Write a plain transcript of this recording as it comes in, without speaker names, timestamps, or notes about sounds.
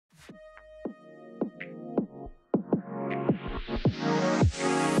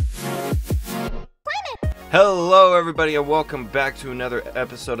Hello everybody and welcome back to another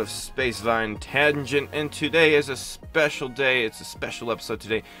episode of SpaceVine Tangent, and today is a special day. It's a special episode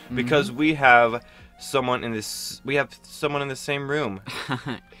today because we have someone in the same room.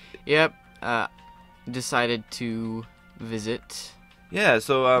 Yep. Decided to visit. Yeah,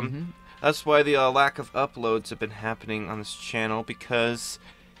 so that's why the lack of uploads have been happening on this channel, because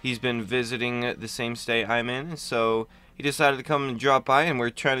he's been visiting the same state I'm in, and so he decided to come and drop by, and we're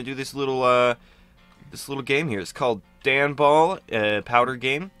trying to do this little game here. It's called Dan Ball, powder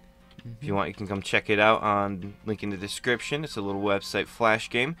game. If you want, you can come check it out on link in the description. It's a little website flash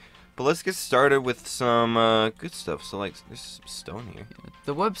game. But let's get started with some good stuff. So, like, there's some stone here.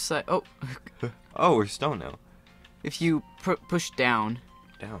 The website. Oh. Oh, we're stone now. If you push down,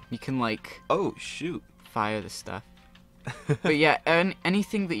 you can like. Oh shoot! Fire the stuff. But yeah,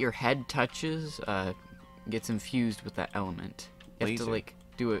 anything that your head touches gets infused with that element. You have to like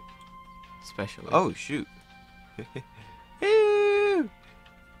do it specially. Oh shoot!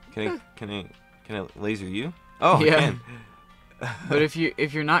 Can I laser you? Oh yeah. I can. But if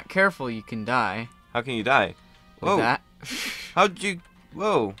you're not careful, you can die. How can you die? Whoa! With that. How'd you?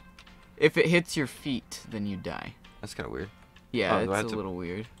 Whoa! If it hits your feet, then you die. That's kind of weird. Yeah, it's a little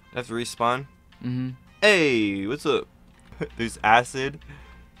weird. I have to respawn. Hey, what's up? There's acid.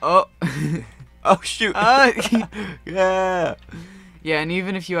 Oh. Oh shoot! Yeah. Yeah, and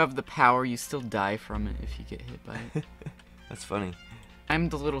even if you have the power, you still die from it if you get hit by it. That's funny. I'm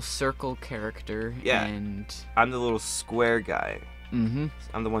the little circle character. Yeah. And I'm the little square guy. I'm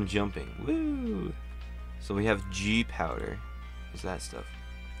the one jumping. Woo! So we have G powder. What's that stuff?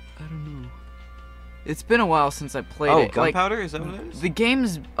 I don't know. It's been a while since I played it. Oh, gunpowder? Is that what it is? The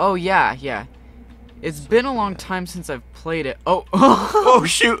game's... Oh, yeah. It's been a long time since I've played it. Oh! Oh,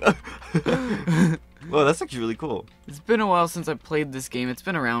 shoot! Well, that's actually really cool. It's been a while since I played this game. It's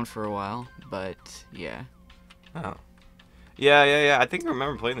been around for a while, but yeah. Oh. Yeah. I think I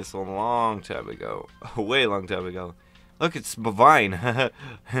remember playing this a long time ago. A way long time ago. Look, it's Vine.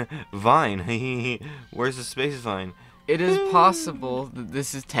 Vine. Where's the SpaceVine? It is possible that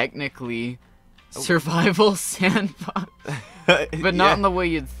this is technically survival sandbox, but not in the way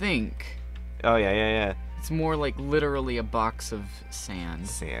you'd think. Oh, yeah. It's more like literally a box of sand.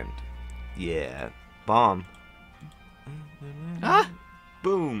 Yeah. Bomb. Ah!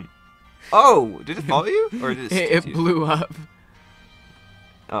 Boom. Oh, did it follow you? Or did it blew up.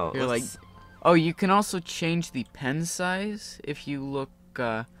 Oh, you're like... Oh, you can also change the pen size if you look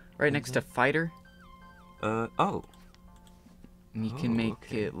right next to fighter. Oh. And you can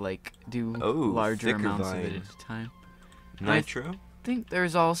make it like do larger amounts of it at a time. Nitro? I think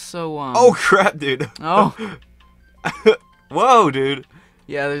there's also Oh crap, dude. Oh. Whoa, dude.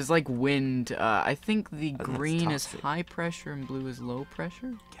 Yeah, there's like wind. I think the green is high pressure and blue is low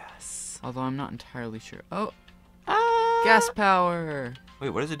pressure. Yes. Although I'm not entirely sure. Oh. Ah! Gas power. Wait,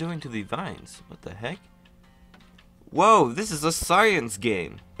 what is it doing to the vines? What the heck? Whoa, this is a science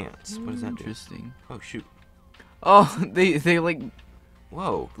game. Ants. What does that do? Interesting. Oh shoot. Oh, they like.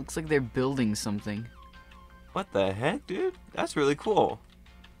 Whoa. Looks like they're building something. What the heck, dude? That's really cool.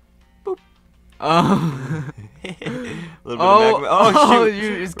 Boop. Oh. A little bit of magma. Oh shoot.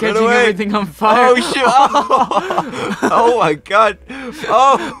 You're just catching everything on fire. Oh shoot. Oh my god.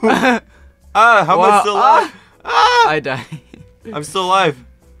 Oh. How am I still alive? I die. I'm still alive.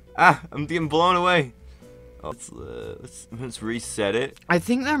 I'm getting blown away. Oh, let's reset it. I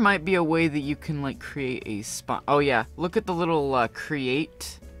think there might be a way that you can like create a spot. Oh yeah, look at the little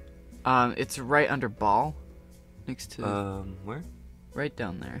create. It's right under ball, next to. Where? Right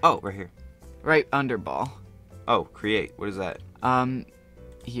down there. Oh, right here. Right under ball. Oh, create. What is that?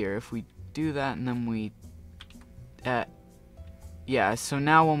 Here, if we do that and then we. Yeah. So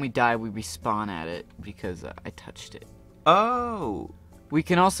now when we die, we respawn at it because I touched it. Oh. We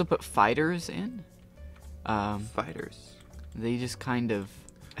can also put fighters in. Fighters. They just kind of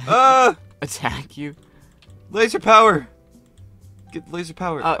attack you. Laser power. Get laser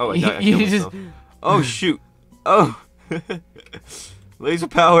power. Oh, I killed myself. Oh shoot. Oh. Laser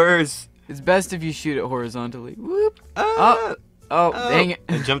powers. It's best if you shoot it horizontally. Whoop. Oh, dang it.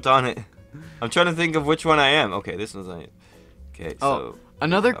 I jumped on it. I'm trying to think of which one I am. Okay, this one's on it. Okay, so.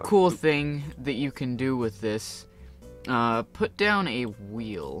 Another cool thing that you can do with this, put down a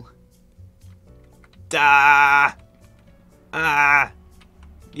wheel. Yeah.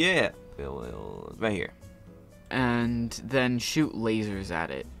 Right here. And then shoot lasers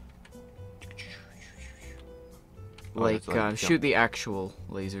at it. Like shoot the actual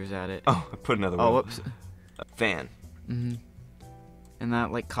lasers at it. Oh, I put another one. Oh, whoops. Fan. And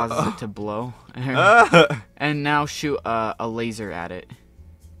that like causes it to blow. And now shoot a laser at it.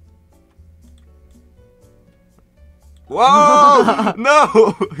 Whoa!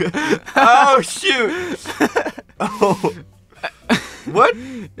 No! Oh, shoot! Oh. What?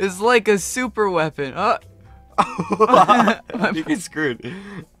 It's like a super weapon. You get screwed.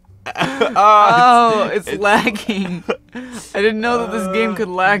 It's lagging. I didn't know that this game could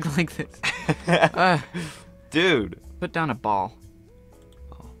lag like this. Dude. Put down a ball.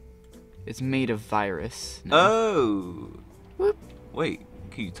 It's made of virus. No. Oh. Whoop. Wait,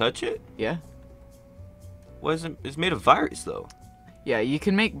 can you touch it? Yeah. It's made of virus, though. Yeah, you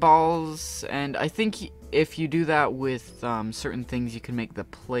can make balls, and I think if you do that with certain things, you can make the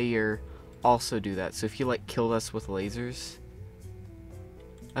player also do that. So if you, like, kill us with lasers...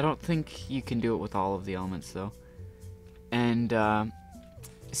 I don't think you can do it with all of the elements, though. And,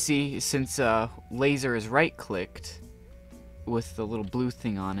 see, since laser is right-clicked with the little blue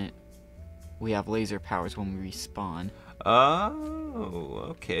thing on it, we have laser powers when we respawn. Oh,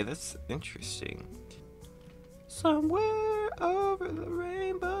 okay, that's interesting. Somewhere over the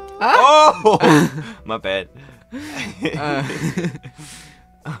rainbow. Ah! Oh! My bad. I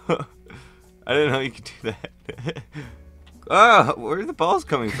didn't know you could do that. Where are the balls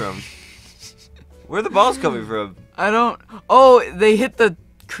coming from? Where are the balls coming from? I don't... Oh, they hit the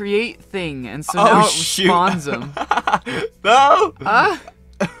create thing, and so now it spawns them. No!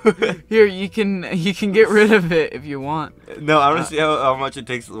 Here, you can get rid of it if you want. No, I want to see how much it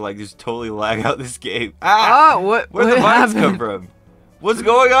takes to, like, just totally lag out this game. Where'd the virus come from? What's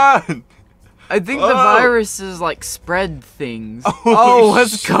going on? I think the viruses, like, spread things.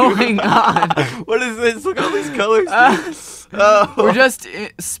 What's going on? What is this? Look at all these colors. We're just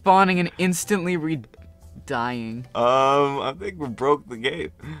spawning and instantly dying. I think we broke the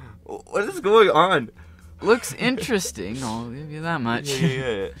game. What is going on? Looks interesting, I'll give you that much.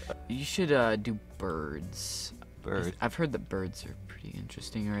 Yeah. You should do birds. Birds. I've heard that birds are pretty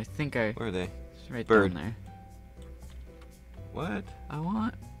interesting, or I think I... Where are they? It's right Bird. down there. What? I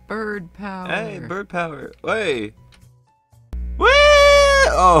want bird power. Hey, bird power. Wait. Whee!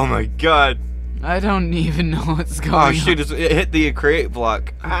 Oh my god. I don't even know what's going on. Oh shoot, it hit the create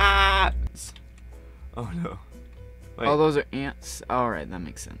block. Oh no. Wait. Oh, those are ants. Alright, that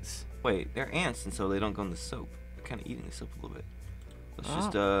makes sense. Wait, they're ants, and so they don't go in the soap. They're kind of eating the soap a little bit. Let's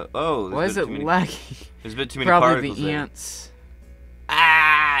just, why is it laggy? There's a bit too many Probably particles the there. ants.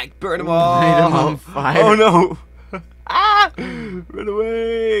 Burn them all! Light them on fire. Oh no! Run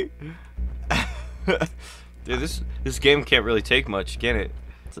away! Dude, this game can't really take much, can it?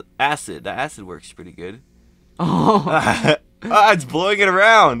 It's acid. The acid works pretty good. It's blowing it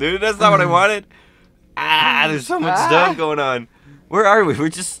around, dude. That's not what I wanted. There's so much stuff going on. Where are we? We're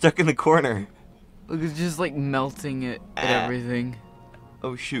just stuck in the corner. Look, it's just like melting it at everything.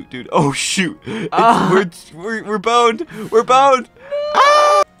 Oh shoot, dude. Oh shoot. We're boned. We're boned.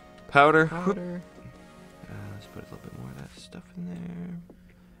 Powder. Powder. Let's put a little bit more of that stuff in there.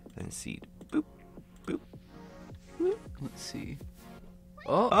 Then seed. Boop. Boop. Boop. Let's see.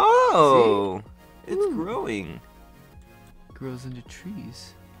 Oh. See? It's growing. Grows into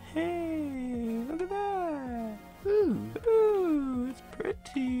trees. Hey, look at that. Ooh. Ooh, it's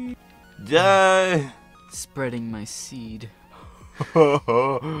pretty. Die. Spreading my seed.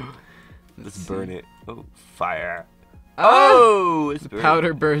 Let's burn it. Oh, fire. The it's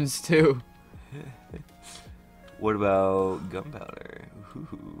powder burns too. What about gunpowder?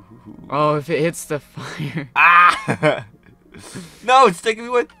 Oh, if it hits the fire. No, it's taking me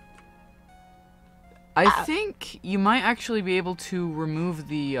with. I think you might actually be able to remove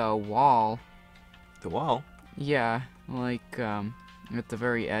the wall. The wall? Yeah, like at the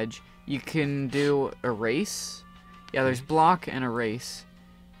very edge. You can do erase. Yeah, there's block and erase.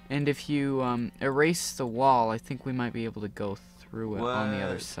 And if you erase the wall, I think we might be able to go through it on the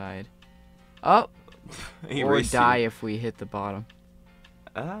other side. Oh! Or die if we hit the bottom.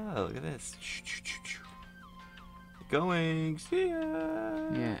 Oh, look at this. Going. See ya.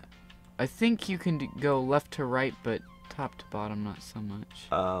 Yeah. I think you can go left to right, but top to bottom, not so much.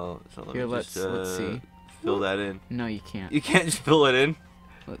 Oh, so let Here, me let's see. Fill that in. No, you can't. You can't just fill it in?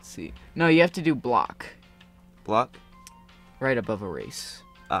 Let's see. No, you have to do block. Block? Right above erase.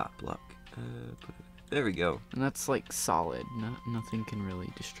 Block. There we go. And that's like solid. Nothing can really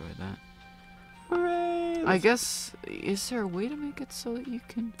destroy that. Hooray! I guess, is there a way to make it so that you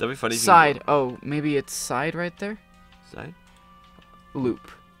can... That'd be funny. Side. Oh, maybe it's side right there? Side?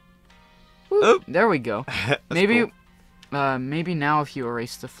 Loop. Oh! There we go. Maybe, cool. Maybe now if you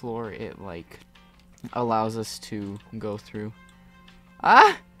erase the floor, it like allows us to go through.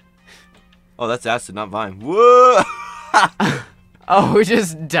 Ah! Oh, that's acid, not Vine. Whoa! Oh, we're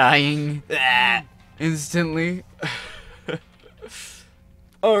just dying instantly.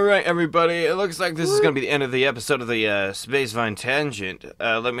 Alright, everybody, it looks like this is going to be the end of the episode of the SpaceVine Tangent.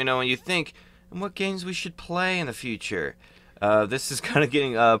 Let me know what you think and what games we should play in the future. This is kind of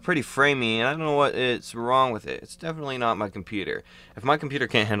getting pretty framey, and I don't know what is wrong with it. It's definitely not my computer. If my computer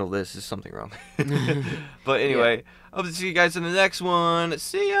can't handle this, there's something wrong. But anyway, I hope to see you guys in the next one.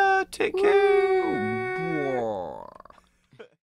 See ya! Take care!